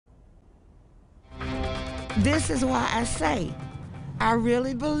This is why I say I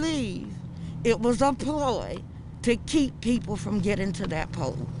really believe it was a ploy to keep people from getting to that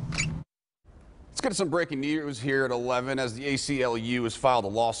poll. Let's get to some breaking news here at 11 as the ACLU has filed a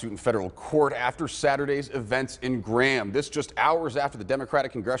lawsuit in federal court after Saturday's events in Graham. This just hours after the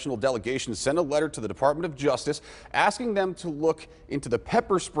Democratic congressional delegation sent a letter to the Department of Justice asking them to look into the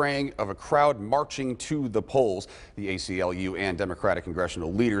pepper spraying of a crowd marching to the polls. The ACLU and Democratic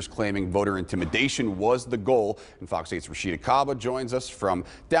congressional leaders claiming voter intimidation was the goal. And Fox 8's Rashida Kaba joins us from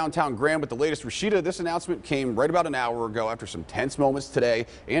downtown Graham with the latest. Rashida, this announcement came right about an hour ago after some tense moments today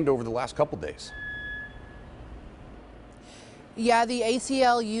and over the last couple days. Yeah, the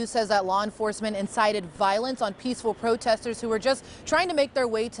ACLU says that law enforcement incited violence on peaceful protesters who were just trying to make their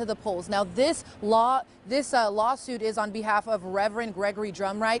way to the polls. Now, this lawsuit is on behalf of Reverend Gregory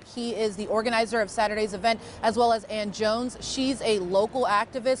Drumright. He is the organizer of Saturday's event, as well as Ann Jones. She's a local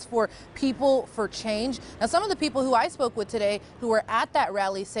activist for People for Change. Now, some of the people who I spoke with today who were at that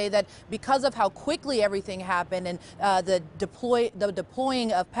rally say that because of how quickly everything happened and the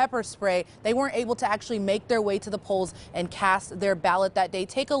deploying of pepper spray, they weren't able to actually make their way to the polls and cast their ballot that day.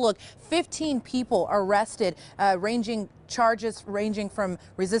 Take a look. 15 people arrested, charges ranging from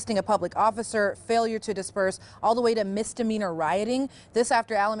resisting a public officer, failure to disperse, all the way to misdemeanor rioting. This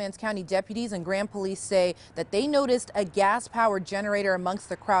after Alamance County deputies and Graham police say that they noticed a gas-powered generator amongst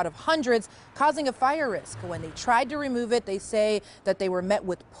the crowd of hundreds, causing a fire risk. When they tried to remove it, they say that they were met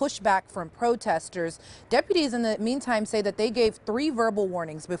with pushback from protesters. Deputies in the meantime say that they gave 3 verbal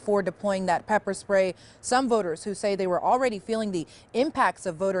warnings before deploying that pepper spray. Some voters who say they were already feeling the impacts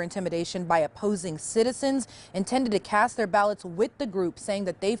of voter intimidation by opposing citizens intended to cast their ballots with the group, saying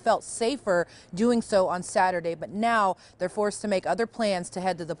that they felt safer doing so on Saturday, but now they're forced to make other plans to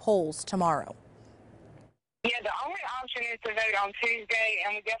head to the polls tomorrow. Yeah, the only option is to vote on Tuesday,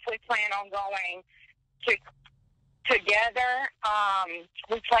 and we definitely plan on going together.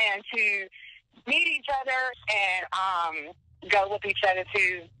 We plan to meet each other and go with each other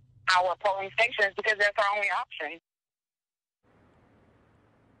to our polling stations because that's our only option.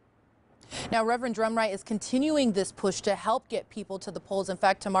 Now, Reverend Drumright is continuing this push to help get people to the polls. In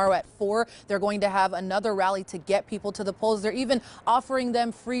fact, tomorrow at 4, they're going to have another rally to get people to the polls. They're even offering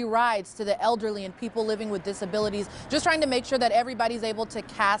them free rides to the elderly and people living with disabilities, just trying to make sure that everybody's able to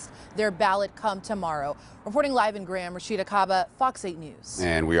cast their ballot come tomorrow. Reporting live in Graham, Rashida Kaba, Fox 8 News.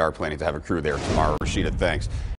 And we are planning to have a crew there tomorrow. Rashida, thanks.